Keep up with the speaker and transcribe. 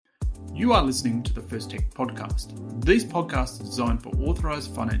You are listening to the First Tech Podcast. These podcasts are designed for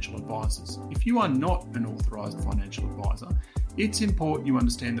authorised financial advisors. If you are not an authorised financial advisor, it's important you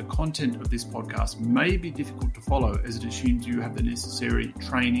understand the content of this podcast may be difficult to follow as it assumes you have the necessary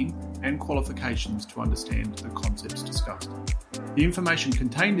training and qualifications to understand the concepts discussed. The information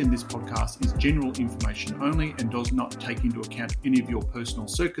contained in this podcast is general information only and does not take into account any of your personal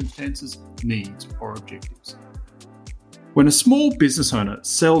circumstances, needs, or objectives. When a small business owner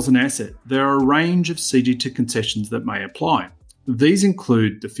sells an asset, there are a range of CGT concessions that may apply. These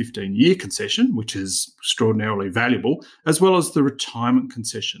include the 15-year concession, which is extraordinarily valuable, as well as the retirement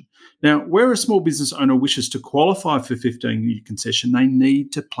concession. Now, where a small business owner wishes to qualify for 15-year concession, they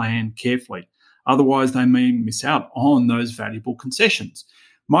need to plan carefully. Otherwise, they may miss out on those valuable concessions.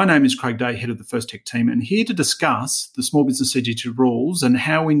 My name is Craig Day, head of the First Tech team, and here to discuss the small business CGT rules and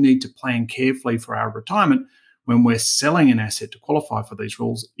how we need to plan carefully for our retirement when we're selling an asset to qualify for these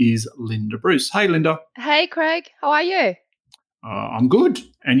rules is Linda Bruce. Hey, Linda. Hey, Craig. How are you? I'm good.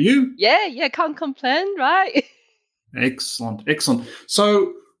 And you? Yeah, can't complain, right? Excellent.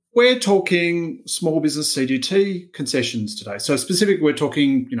 So we're talking small business CGT concessions today. So specifically, we're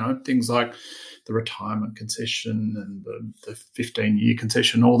talking, things like the retirement concession and the 15-year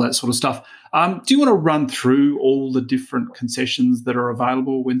concession, all that sort of stuff. Do you want to run through all the different concessions that are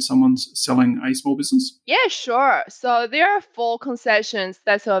available when someone's selling a small business? Yeah, sure. So there are 4 concessions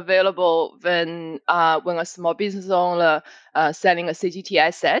that's available when a small business owner selling a CGT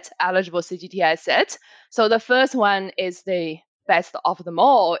asset, eligible CGT asset. So the first one is the best of them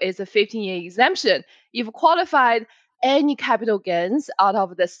all, is a 15-year exemption. If qualified, any capital gains out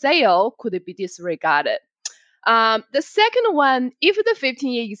of the sale could be disregarded. The second one, if the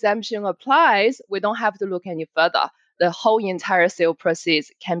 15-year exemption applies, we don't have to look any further. The whole entire sale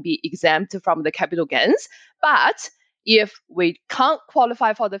proceeds can be exempt from the capital gains. But if we can't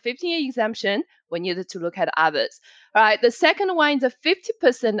qualify for the 15-year exemption, we need to look at others. All right, the second one is a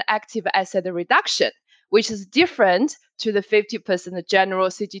 50% active asset reduction, which is different to the 50% general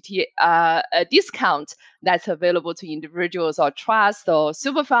CGT discount that's available to individuals or trusts or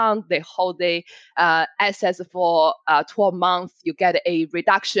super fund. They hold the assets for 12 months. You get a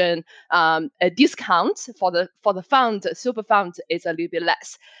reduction, a discount for the fund. Super fund is a little bit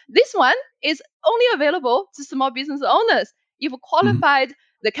less. This one is only available to small business owners. If qualified,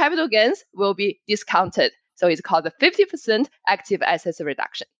 the capital gains will be discounted. So it's called the 50% active assets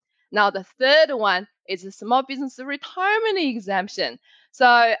reduction. Now, the third one is a small business retirement exemption.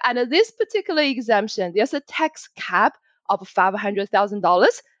 So under this particular exemption, there's a tax cap of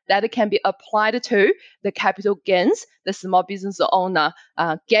 $500,000 that can be applied to the capital gains the small business owner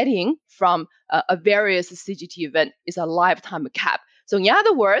getting from a various CGT event. Is a lifetime cap. So in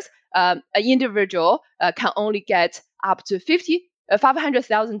other words, an individual can only get up to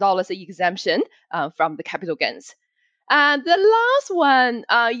 $500,000 exemption from the capital gains. And the last one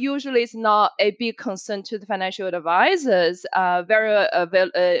usually is not a big concern to the financial advisors, very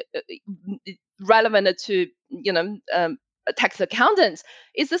relevant to tax accountants.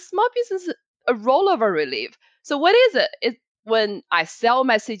 Is a small business a rollover relief. So what is it? It's when I sell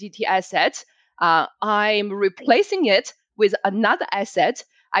my CGT asset, I'm replacing it with another asset.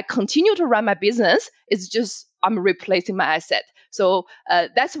 I continue to run my business. It's just I'm replacing my asset. So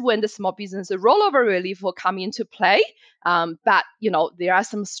that's when the small business rollover relief will come into play. But there are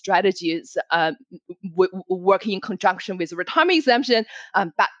some strategies working in conjunction with retirement exemption,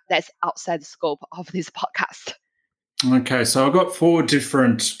 but that's outside the scope of this podcast. Okay, so I've got 4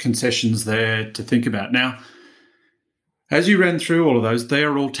 different concessions there to think about. Now, as you ran through all of those, they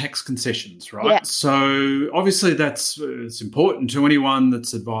are all tax concessions, right? Yeah. So obviously it's important to anyone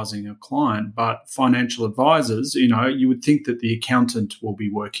that's advising a client, but financial advisors, you would think that the accountant will be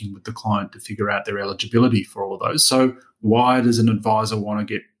working with the client to figure out their eligibility for all of those. So why does an advisor want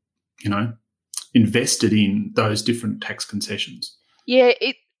to get, invested in those different tax concessions? Yeah,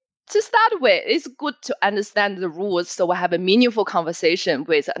 to start with, it's good to understand the rules so we have a meaningful conversation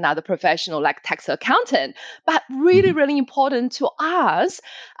with another professional like tax accountant. But really, really important to us,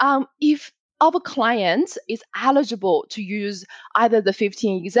 if our client is eligible to use either the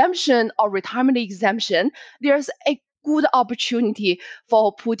 15 exemption or retirement exemption, there's a good opportunity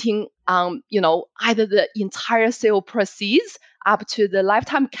for putting, either the entire sale proceeds up to the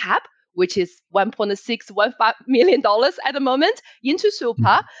lifetime cap, which is $1.615 million at the moment, into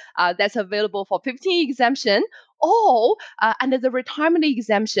super that's available for 15 exemption, or under the retirement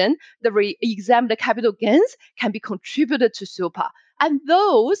exemption, the exempt capital gains can be contributed to super. And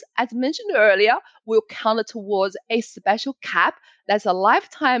those, as mentioned earlier, will count towards a special cap that's a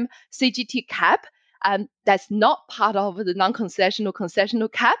lifetime CGT cap and that's not part of the non-concessional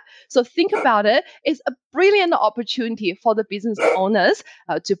concessional cap. So think about it. It's a brilliant opportunity for the business owners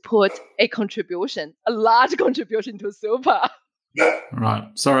to put a contribution, a large contribution to super. Right.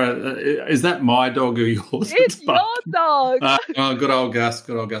 Sorry, is that my dog or yours? It's your dog. Good old Gus.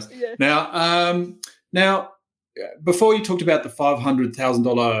 Good old Gus. Yeah. Now, before you talked about the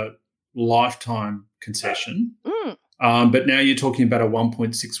 $500,000 lifetime concession, but now you're talking about a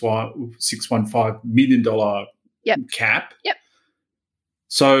 $1.615 million cap. Yep.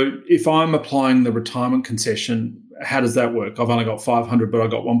 So if I'm applying the retirement concession, how does that work? I've only got 500, but I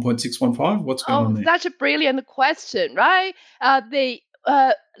got 1.615. What's going on there? That's a brilliant question, right? The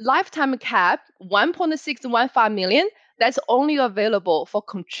lifetime cap, 1.615 million, that's only available for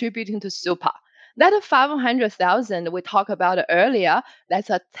contributing to super. That 500,000 we talked about earlier, that's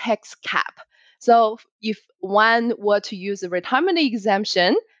a tax cap. So if one were to use the retirement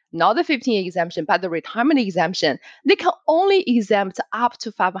exemption, not the 15-year exemption, but the retirement exemption, they can only exempt up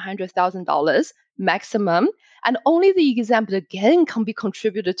to $500,000 maximum, and only the exempted gain can be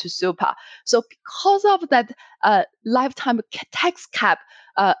contributed to super. So because of that lifetime tax cap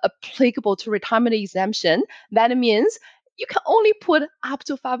applicable to retirement exemption, that means you can only put up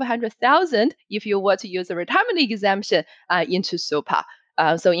to 500,000 if you were to use the retirement exemption into super.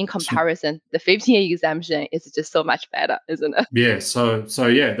 So in comparison, the 15-year exemption is just so much better, isn't it? Yeah. So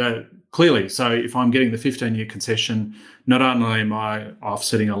yeah, clearly. So if I'm getting the 15-year concession, not only am I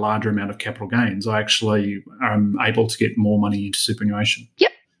offsetting a larger amount of capital gains, I actually am able to get more money into superannuation.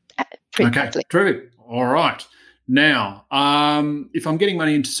 Yep. Okay. Terrific. All right. Now, if I'm getting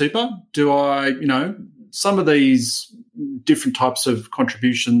money into super, do I, some of these different types of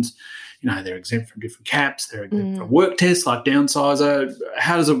contributions, they're exempt from different caps, they're exempt from work tests like downsizer.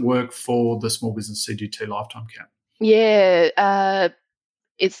 How does it work for the small business CGT lifetime cap? Yeah,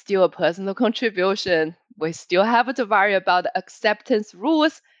 it's still a personal contribution. We still have to worry about the acceptance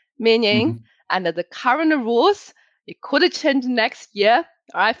rules, meaning under the current rules, it could change next year.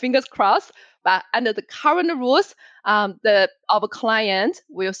 All right, fingers crossed. But under the current rules, our client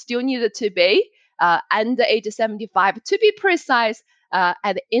will still need to be under age 75. To be precise, at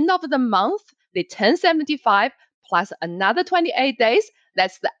the end of the month, they turn 75 plus another 28 days.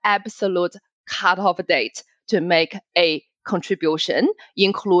 That's the absolute cutoff date to make a contribution,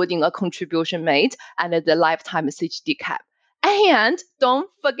 including a contribution made under the lifetime CGT cap. And don't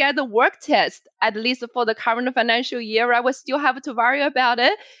forget the work test, at least for the current financial year, I will still have to worry about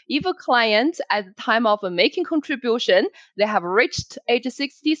it. If a client at the time of making contribution, they have reached age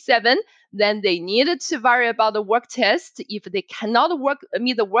 67, then they needed to worry about the work test. If they cannot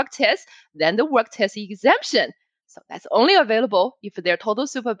meet the work test, then the work test exemption. So that's only available if their total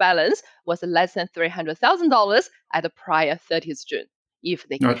super balance was less than $300,000 at the prior 30th June. If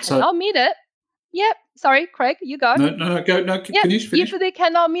they cannot meet it, yep. Sorry, Craig, you go. No, go. No, finish. If they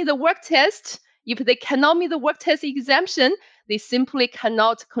cannot meet the work test, exemption, they simply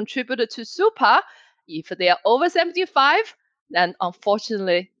cannot contribute to super. If they are over 75, then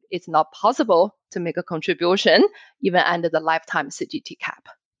unfortunately, it's not possible to make a contribution even under the lifetime CGT cap.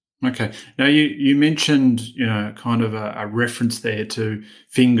 Okay. Now, you mentioned, kind of a reference there to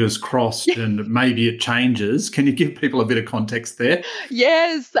fingers crossed and maybe it changes. Can you give people a bit of context there?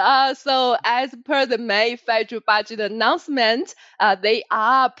 Yes. So as per the May federal budget announcement, they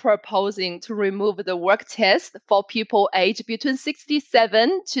are proposing to remove the work test for people aged between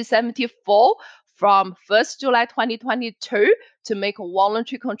 67 to 74 from 1st July 2022 to make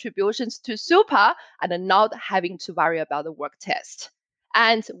voluntary contributions to super and not having to worry about the work test.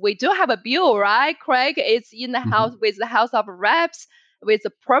 And we do have a bill, right, Craig? It's in the House with the House of Reps with the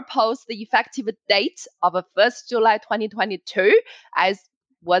proposed effective date of 1st July 2022 as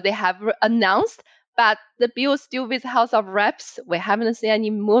what they have announced. But the bill is still with the House of Reps. We haven't seen any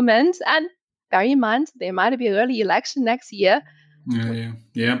movement. And bear in mind, there might be early election next year.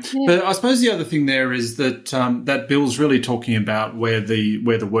 Yeah. But I suppose the other thing there is that that bill's really talking about where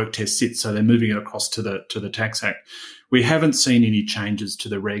the work test sits. So they're moving it across to the Tax Act. We haven't seen any changes to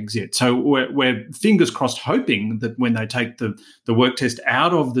the regs yet. So we're fingers crossed hoping that when they take the work test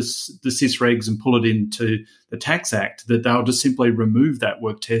out of the SIS regs and pull it into the Tax Act, that they'll just simply remove that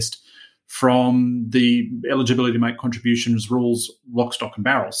work test from the eligibility to make contributions rules lock, stock and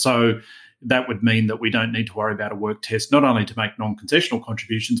barrel. So that would mean that we don't need to worry about a work test, not only to make non-concessional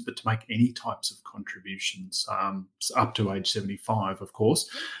contributions, but to make any types of contributions up to age 75, of course.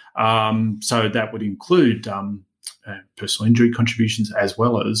 So that would include personal injury contributions as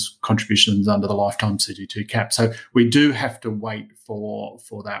well as contributions under the lifetime CGT cap. So we do have to wait for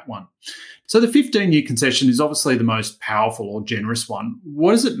that one. So the 15-year concession is obviously the most powerful or generous one.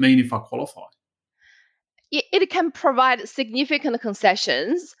 What does it mean if I qualify? it can provide significant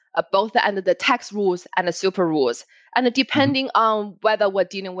concessions, both under the tax rules and the super rules. And depending on whether we're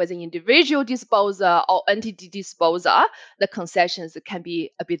dealing with an individual disposer or entity disposer, the concessions can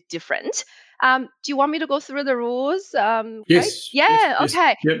be a bit different. Do you want me to go through the rules? Yes. Yeah. Yes,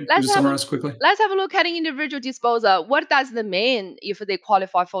 okay. Yep. Just summarize quickly. Let's have a look at an individual disposer. What does it mean if they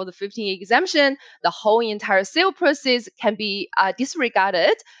qualify for the 15-year exemption? The whole entire sale process can be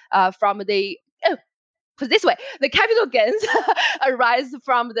disregarded from the. Put this way, the capital gains arise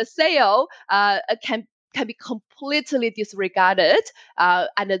from the sale can be completely disregarded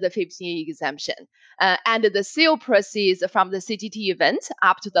under the 15-year exemption. And the sale proceeds from the CGT event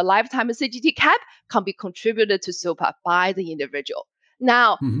up to the lifetime CGT cap can be contributed to SUPA by the individual.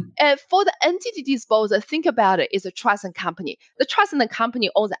 Now, for the entity disposer, think about it, it's a trust and company. The trust and the company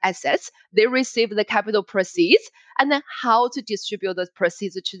owns the assets. They receive the capital proceeds, and then how to distribute those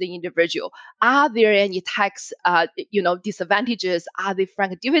proceeds to the individual. Are there any tax, disadvantages? Are there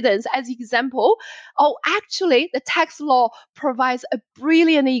frank dividends? As example, actually, the tax law provides a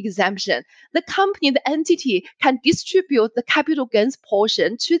brilliant exemption. The company, the entity, can distribute the capital gains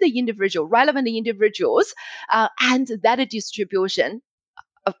portion to the individual, relevant individuals, and that distribution,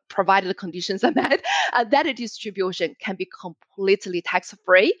 provided the conditions are met, that distribution can be completely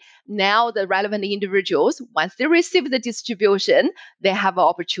tax-free. Now, the relevant individuals, once they receive the distribution, they have an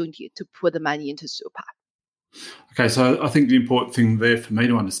opportunity to put the money into SUPA. Okay, so I think the important thing there for me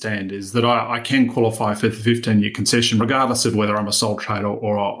to understand is that I can qualify for the 15-year concession regardless of whether I'm a sole trader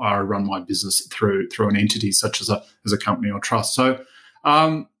or I run my business through an entity such as a company or trust. So,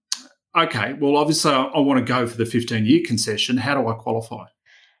 okay, well, obviously I want to go for the 15-year concession. How do I qualify?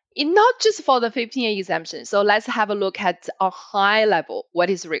 Not just for the 15-year exemption. So let's have a look at a high level, what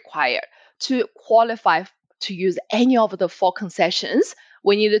is required to qualify to use any of the 4 concessions.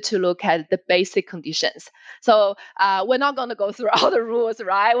 We needed to look at the basic conditions. So we're not going to go through all the rules,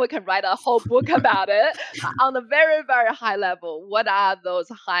 right? We can write a whole book about it. On a very, very high level, what are those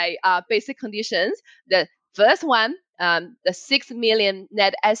high basic conditions? The first one, the 6 million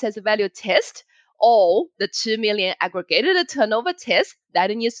net assets value test, or the 2 million aggregated turnover test, that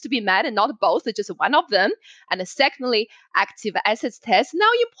needs to be met, and not both, just one of them. And secondly, active assets test. Now,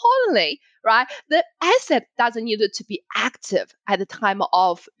 importantly, right, the asset doesn't need to be active at the time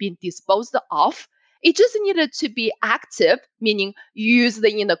of being disposed of. It just needed to be active, meaning used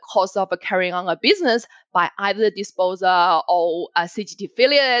in the course of carrying on a business by either the disposer or a CGT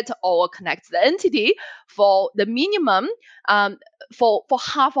affiliate or a connected entity for the minimum for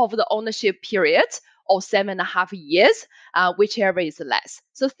half of the ownership period, or 7.5 years, whichever is less.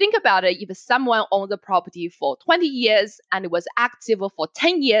 So think about it. If someone owned the property for 20 years and it was active for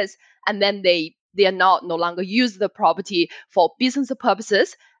 10 years, and then they are no longer use the property for business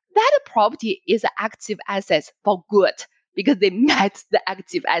purposes, that property is an active asset for good because they met the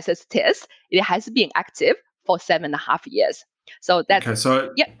active assets test. It has been active for 7.5 years. So that's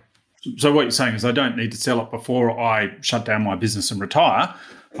okay. So what you're saying is I don't need to sell it before I shut down my business and retire.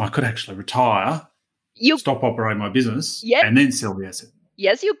 I could actually retire, stop operating my business, and then sell the asset.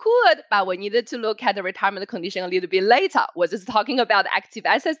 Yes, you could, but we needed to look at the retirement condition a little bit later. We're just talking about active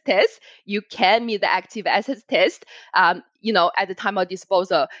assets test. You can meet the active assets test, at the time of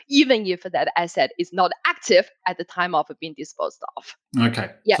disposal, even if that asset is not active at the time of being disposed of.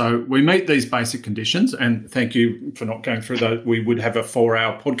 Okay. Yep. So we meet these basic conditions, and thank you for not going through those. We would have a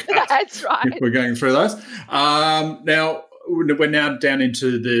 4-hour podcast. That's right. If we're going through those. Now, we're now down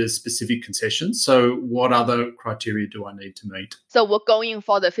into the specific concessions. So what other criteria do I need to meet? So we're going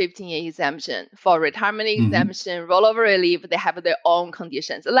for the 15-year exemption. For retirement exemption, rollover relief, they have their own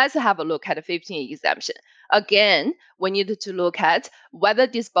conditions. Let's have a look at the 15-year exemption. Again, we need to look at whether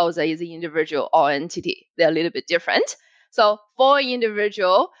disposer is an individual or entity. They're a little bit different. So for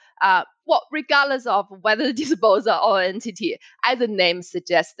individual, regardless of whether disposer or entity, as the name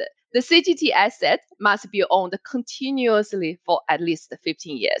suggested, the CGT asset must be owned continuously for at least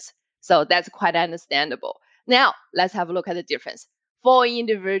 15 years. So that's quite understandable. Now, let's have a look at the difference. For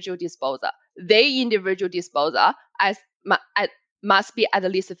individual disposer, the individual disposer must be at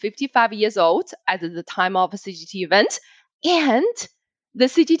least 55 years old at the time of a CGT event, and the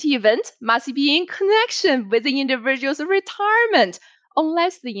CGT event must be in connection with the individual's retirement,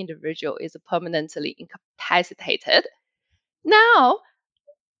 unless the individual is permanently incapacitated. Now,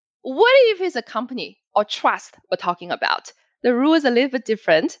 what if it's a company or trust we're talking about? The rule is a little bit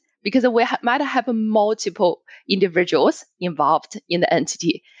different because we might have multiple individuals involved in the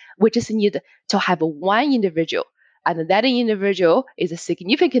entity. We just need to have one individual, and that individual is a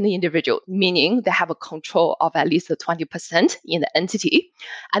significant individual, meaning they have a control of at least 20% in the entity.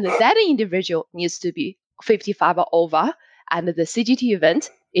 And that individual needs to be 55 or over, and the CGT event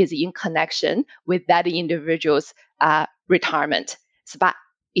is in connection with that individual's retirement. But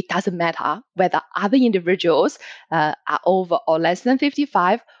it doesn't matter whether other individuals are over or less than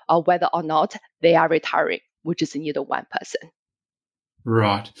 55 or whether or not they are retiring. We just need one person.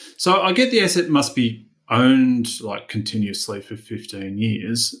 Right. So I get the asset must be owned like continuously for 15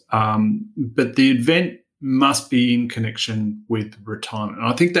 years, but the event must be in connection with retirement. And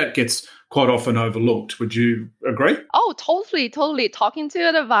I think that gets quite often overlooked. Would you agree? Oh, totally. Talking to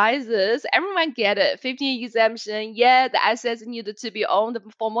advisors, everyone get it. 15-year exemption. Yeah, the assets needed to be owned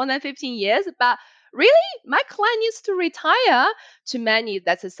for more than 15 years. But really, my client needs to retire. To many,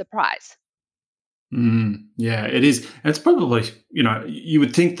 that's a surprise. Yeah, it is. And it's probably, you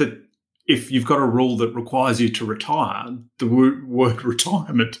would think that if you've got a rule that requires you to retire, the word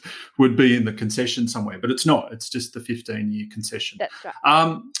retirement would be in the concession somewhere, but it's not. It's just the 15-year concession. That's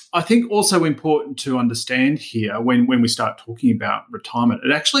right. I think also important to understand here when we start talking about retirement,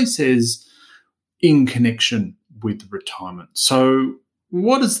 it actually says in connection with retirement. So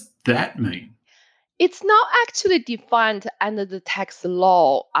what does that mean? It's not actually defined under the tax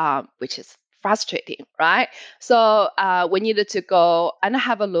law, which is frustrating, right? So we needed to go and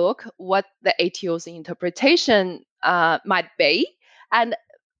have a look what the ATO's interpretation might be. And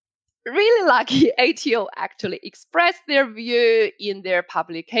really lucky, ATO actually expressed their view in their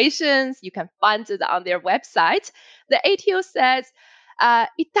publications. You can find it on their website. The ATO says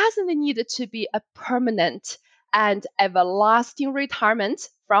it doesn't need to be a permanent and everlasting retirement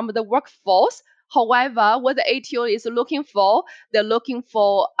from the workforce. However, what the ATO is looking for, they're looking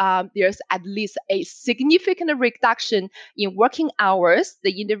for there's at least a significant reduction in working hours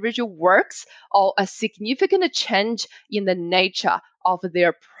the individual works, or a significant change in the nature of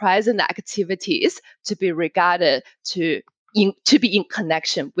their present activities to be regarded to be in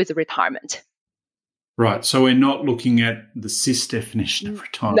connection with retirement. Right. So we're not looking at the CIS definition of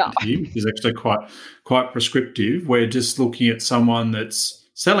retirement here, which is actually quite prescriptive. We're just looking at someone that's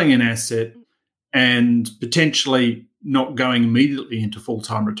selling an asset and potentially not going immediately into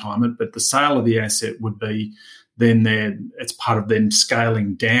full-time retirement, but the sale of the asset would be then it's part of them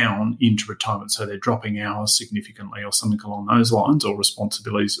scaling down into retirement. So they're dropping hours significantly or something along those lines, or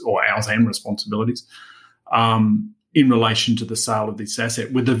responsibilities, or hours and responsibilities in relation to the sale of this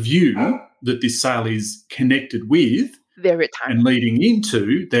asset, with a view that this sale is connected with their retirement and leading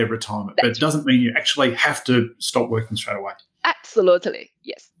into their retirement. That's but it doesn't mean you actually have to stop working straight away. Absolutely,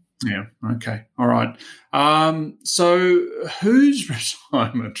 yes. Yeah. Okay. All right. So whose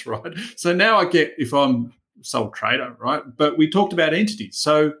retirement, right? So now I get if I'm sole trader, right? But we talked about entities.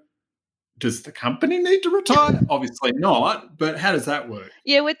 So does the company need to retire? Obviously not, but how does that work?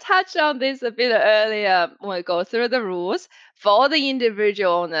 Yeah, we touched on this a bit earlier when we go through the rules. For the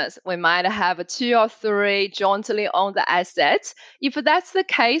individual owners, we might have 2 or 3 jointly owned assets. If that's the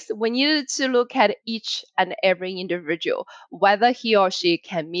case, we need to look at each and every individual, whether he or she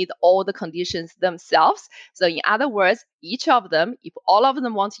can meet all the conditions themselves. So in other words, each of them, if all of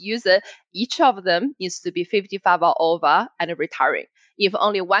them want to use it, each of them needs to be 55 or over and retiring. If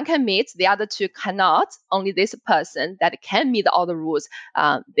only one can meet, the other 2 cannot, only this person that can meet all the rules,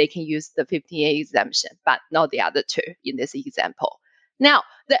 they can use the 15A exemption, but not the other 2 in this example. Now,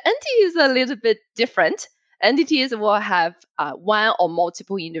 the entity is a little bit different. Entities will have one or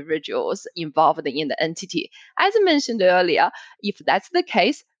multiple individuals involved in the entity. As I mentioned earlier, if that's the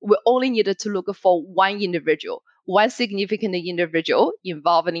case, we only needed to look for one individual, one significant individual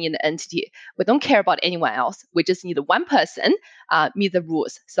involved in the entity. We don't care about anyone else. We just need one person meet the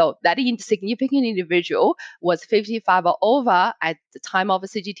rules. So that significant individual was 55 or over at the time of a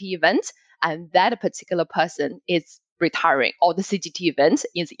CGT event, and that particular person is retiring, or the CGT event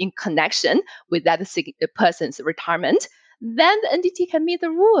is in connection with that person's retirement, then the entity can meet the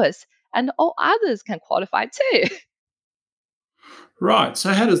rules and all others can qualify too. Right.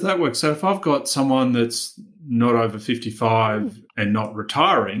 So how does that work? So if I've got someone that's not over 55 and not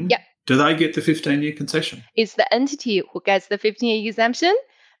retiring, do they get the 15-year concession? It's the entity who gets the 15-year exemption,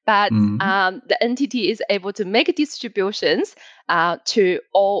 but the entity is able to make distributions to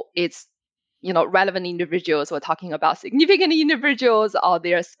all its relevant individuals. We're talking about significant individuals or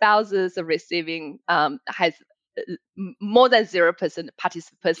their spouses receiving has more than 0%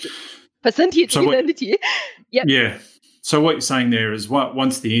 percentage in the entity. Yep. Yeah. So what you're saying there is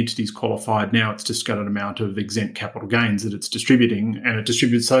once the entity's qualified, now it's just got an amount of exempt capital gains that it's distributing, and it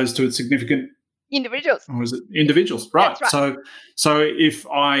distributes those to its significant individuals. Or is it individuals? Right. That's right. So if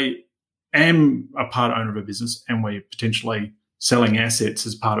I am a part owner of a business and we're potentially selling assets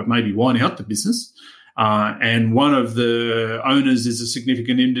as part of maybe winding up the business, and one of the owners is a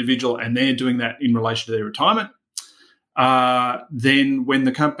significant individual and they're doing that in relation to their retirement, then when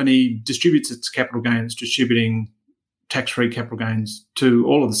the company distributes its capital gains, distributing tax-free capital gains to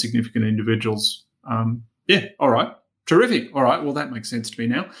all of the significant individuals. All right, terrific. All right, well, that makes sense to me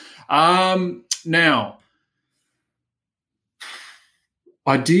now. Now,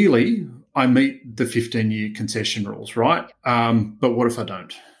 ideally, I meet the 15-year concession rules, right? But what if I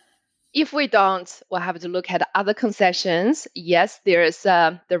don't? If we don't, we'll have to look at other concessions. Yes, there is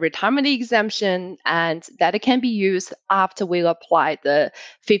the retirement exemption, and that can be used after we apply the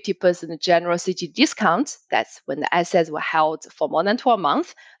 50% general CGT discount. That's when the assets were held for more than 12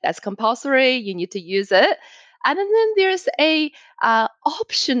 months. That's compulsory. You need to use it. And then there's a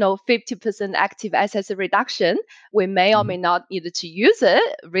optional 50% active assets reduction. We may or may not need to use it.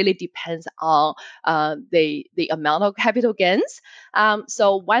 It really depends on the amount of capital gains.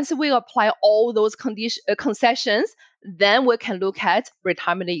 So once we apply all those concessions, then we can look at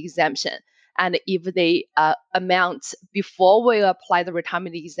retirement exemption. And if the amount before we apply the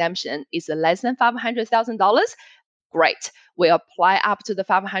retirement exemption is less than $500,000, great. We apply up to the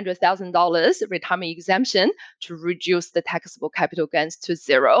 $500,000 retirement exemption to reduce the taxable capital gains to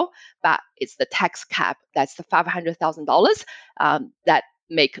zero. But it's the tax cap, that's the $500,000 that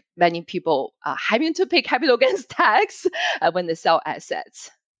make many people having to pay capital gains tax when they sell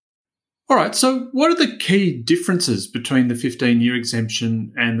assets. All right. So what are the key differences between the 15-year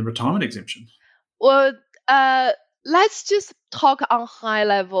exemption and the retirement exemption? Well, let's just talk on high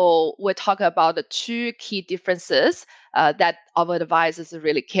level. We'll talk about the two key differences that our advisors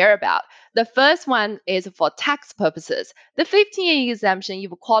really care about. The first one is for tax purposes. The 15-year exemption,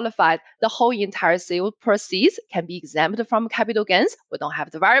 if qualified, the whole entire sale proceeds can be exempted from capital gains. We don't have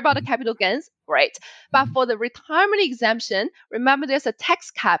to worry about the capital gains. Great. But for the retirement exemption, remember there's a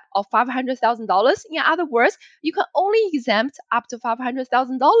tax cap of $500,000. In other words, you can only exempt up to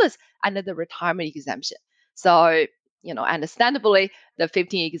 $500,000 under the retirement exemption. So, understandably, the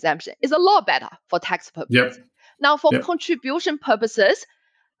 15-year exemption is a lot better for tax purposes. Yep. Now, for contribution purposes,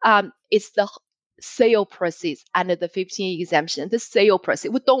 it's the sale proceeds under the 15-year exemption. The sale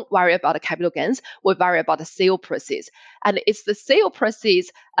proceeds. We don't worry about the capital gains. We worry about the sale proceeds. And it's the sale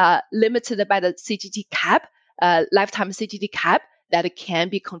proceeds limited by the CGT cap, lifetime CGT cap, that can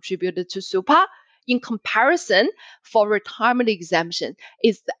be contributed to super. In comparison, for retirement exemption,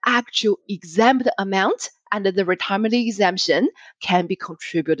 is the actual exempt amount under the retirement exemption can be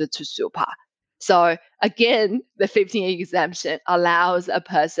contributed to super. So again, the 15-year exemption allows a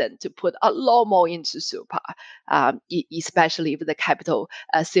person to put a lot more into super, especially if the capital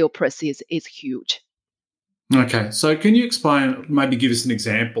sale proceeds is huge. Okay, so can you explain, maybe give us an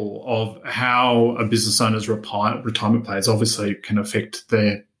example of how a business owner's retirement plans obviously can affect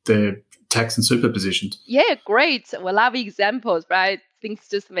their tax and super positions? Yeah, great. We love examples, right? Things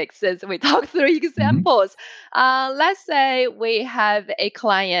just make sense. We talk through examples. Let's say we have a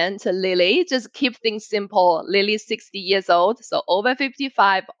client, Lily. Just keep things simple. Lily's 60 years old, so over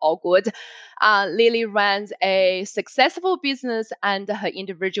 55, all good. Lily runs a successful business under her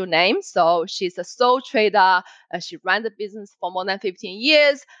individual name. So she's a sole trader. She ran the business for more than 15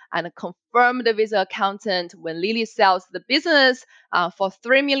 years and confirmed with the accountant when Lily sells the business for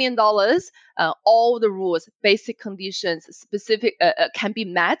 $3 million. All the rules, basic conditions, specific can be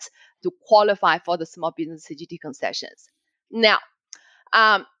met to qualify for the small business CGT concessions. Now,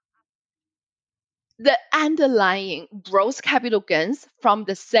 the underlying gross capital gains from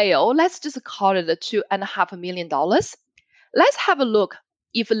the sale, let's just call it $2.5 million. Let's have a look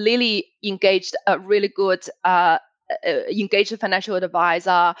if Lily engaged a really good engaged financial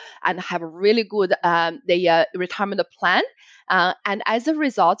advisor and have a really good retirement plan. And as a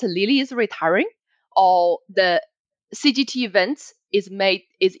result, Lily is retiring, or the CGT event is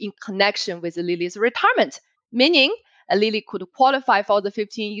in connection with Lily's retirement, meaning Lily could qualify for the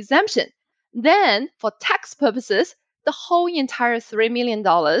 15-year exemption. Then, for tax purposes, the whole entire $3 million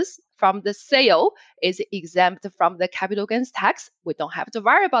from the sale is exempt from the capital gains tax. We don't have to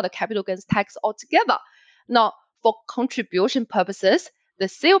worry about the capital gains tax altogether. Now, for contribution purposes, the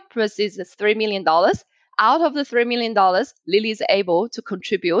sale proceeds is $3 million. Out of the $3 million, Lily is able to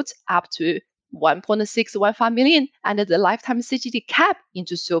contribute up to $1.615 million under the lifetime CGT cap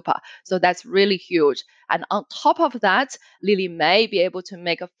into super. So that's really huge. And on top of that, Lily may be able to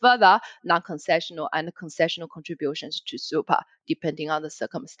make a further non-concessional and concessional contributions to super, depending on the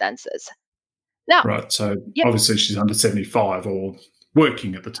circumstances. Now, right. So obviously she's under 75 or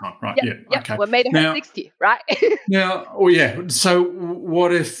working at the time, right? Yeah. Okay. We made her 60, right? So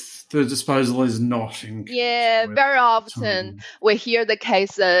what if the disposal is not in. Yeah, very often we hear the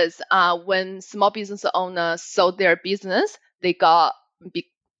cases when small business owners sold their business, they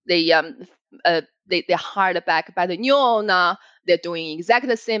hired back by the new owner. They're doing exactly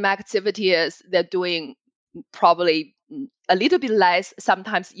the same activities. They're doing probably a little bit less,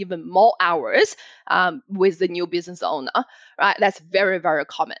 sometimes even more hours with the new business owner, right? That's very, very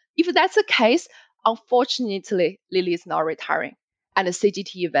common. If that's the case, unfortunately, Lily is not retiring. And the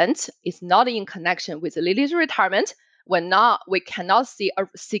CGT event is not in connection with Lily's retirement. We cannot see a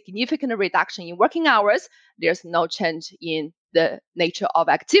significant reduction in working hours. There's no change in the nature of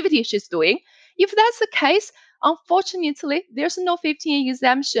activity she's doing. If that's the case, unfortunately, there's no 15-year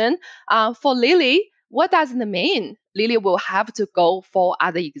exemption for Lily. What does it mean? Lily will have to go for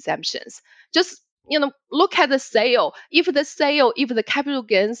other exemptions. Just look at the sale. If the capital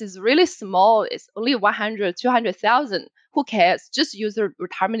gains is really small, it's only 100, 200,000. Who cares? Just use the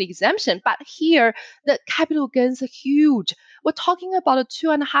retirement exemption. But here, the capital gains are huge. We're talking about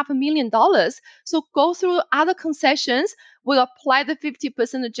 $2.5 million. So go through other concessions. We'll apply the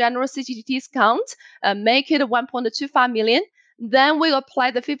 50% general CGT discount, make it 1.25 million. Then we'll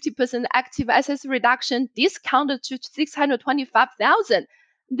apply the 50% active assets reduction discounted to 625,000.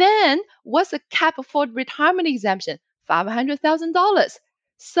 Then what's the cap for retirement exemption? $500,000.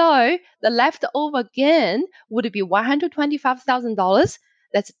 So the leftover gain would be $125,000.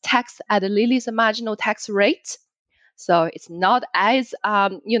 That's taxed at Lily's marginal tax rate. So it's not as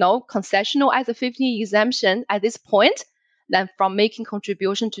concessional as a 15-year exemption at this point. Then from making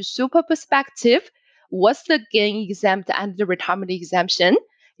contribution to super perspective, what's the gain exempt and the retirement exemption?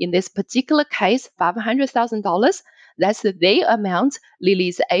 In this particular case, $500,000. That's the amount Lily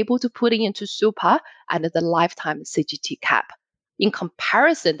is able to put into super under the lifetime CGT cap. In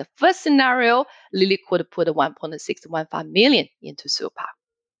comparison, the first scenario, Lily could put 1.615 million into super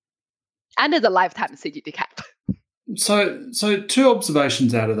under the lifetime CGT cap. So two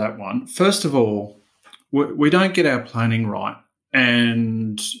observations out of that one. First of all, we don't get our planning right,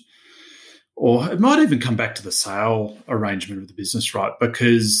 or it might even come back to the sale arrangement of the business, right?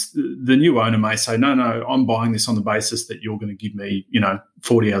 Because the new owner may say, no, I'm buying this on the basis that you're going to give me,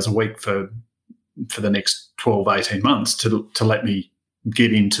 40 hours a week for the next 12, 18 months to let me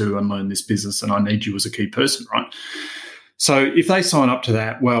get into and learn this business, and I need you as a key person, right? So if they sign up to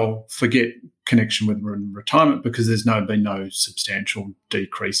that, well, forget connection with retirement, because there's been no substantial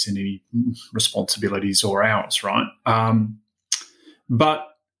decrease in any responsibilities or hours, right? But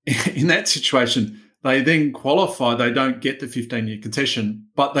in that situation, they then qualify. They don't get the 15-year concession,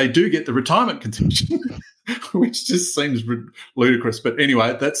 but they do get the retirement concession, which just seems ludicrous. But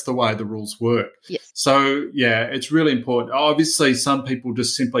anyway, that's the way the rules work. Yes. So, yeah, it's really important. Obviously, some people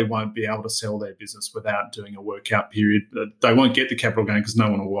just simply won't be able to sell their business without doing a workout period. They won't get the capital gain because no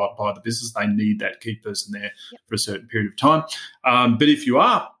one will buy the business. They need that key person there for a certain period of time. But if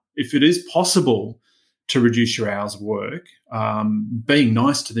it is possible to reduce your hours of work, being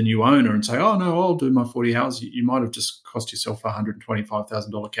nice to the new owner and say, oh, no, I'll do my 40 hours, you might have just cost yourself a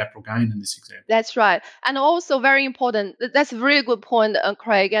 $125,000 capital gain in this example. That's right. And also very important, that's a really good point,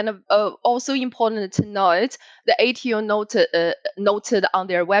 Craig, and also important to note, the ATO noted on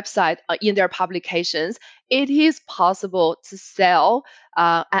their website, in their publications, it is possible to sell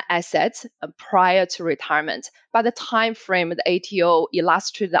an asset prior to retirement. But the time frame the ATO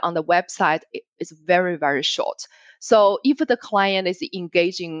illustrated on the website is very, very short. So if the client is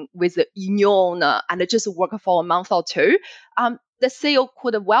engaging with the new owner and just work for a month or two, the sale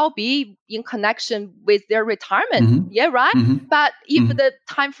could well be in connection with their retirement. Mm-hmm. Yeah, right? Mm-hmm. But if the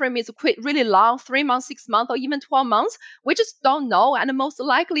time frame is really long, 3 months, 6 months, or even 12 months, we just don't know. And most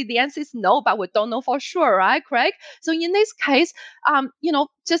likely the answer is no, but we don't know for sure, right, Craig? So in this case,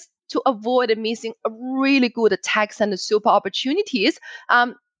 just to avoid missing a really good tax and super opportunities,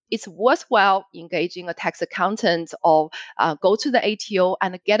 it's worthwhile engaging a tax accountant or go to the ATO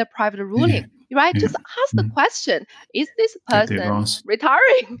and get a private ruling, right? Just ask the question, is this person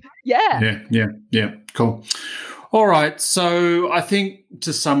retiring? Yeah. Cool. All right. So I think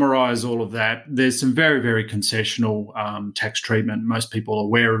to summarize all of that, there's some very, very concessional tax treatment. Most people are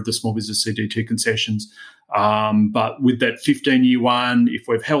aware of the small business CGT concessions. But with that 15-year one, if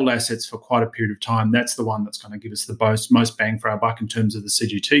we've held assets for quite a period of time, that's the one that's going to give us the most bang for our buck in terms of the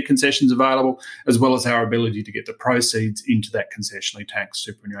CGT concessions available, as well as our ability to get the proceeds into that concessionally taxed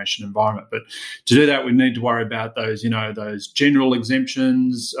superannuation environment. But to do that, we need to worry about those general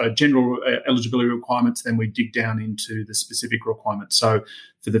exemptions, general eligibility requirements. Then we dig down into the specific requirements. So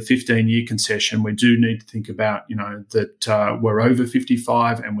for the 15-year concession, we do need to think about, that we're over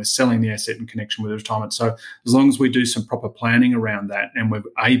 55 and we're selling the asset in connection with retirement. So as long as we do some proper planning around that and we're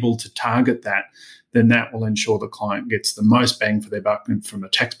able to target that, then that will ensure the client gets the most bang for their buck from a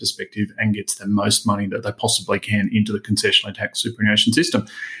tax perspective and gets the most money that they possibly can into the concessionally taxed superannuation system.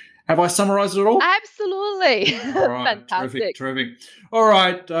 Have I summarised it all? Absolutely. All right, Fantastic. Terrific. All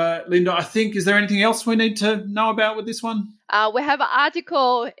right, Linda, I think, is there anything else we need to know about with this one? We have an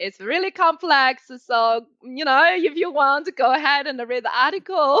article. It's really complex. So, if you want to go ahead and read the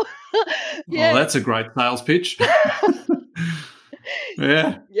article. Yeah. Oh, that's a great sales pitch.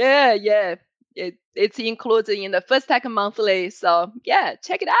 Yeah. Yeah. It's included in the First Tech Monthly. So,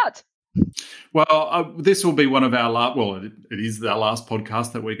 check it out. Well, this will be one of our it is our last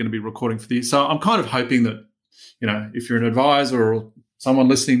podcast that we're going to be recording for this. So I'm kind of hoping that, if you're an advisor or someone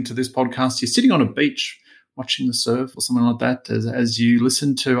listening to this podcast, you're sitting on a beach watching the surf or something like that as you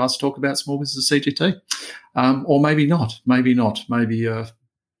listen to us talk about small business CGT. Or maybe not. Maybe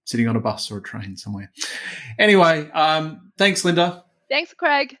sitting on a bus or a train somewhere. Anyway, thanks, Linda. Thanks,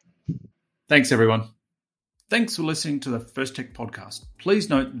 Craig. Thanks, everyone. Thanks for listening to the First Tech Podcast. Please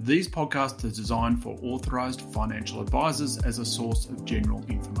note these podcasts are designed for authorised financial advisors as a source of general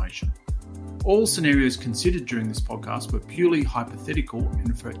information. All scenarios considered during this podcast were purely hypothetical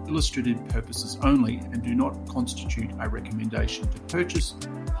and for illustrative purposes only and do not constitute a recommendation to purchase,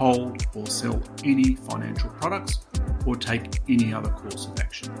 hold or sell any financial products or take any other course of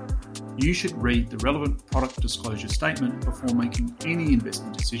action. You should read the relevant product disclosure statement before making any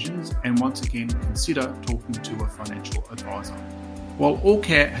investment decisions and once again consider talking to a financial advisor. While all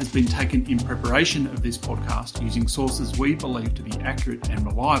care has been taken in preparation of this podcast using sources we believe to be accurate and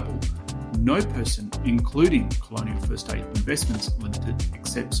reliable, no person, including Colonial First State Investments Limited,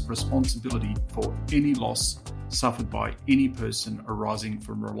 accepts responsibility for any loss suffered by any person arising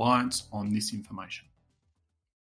from reliance on this information.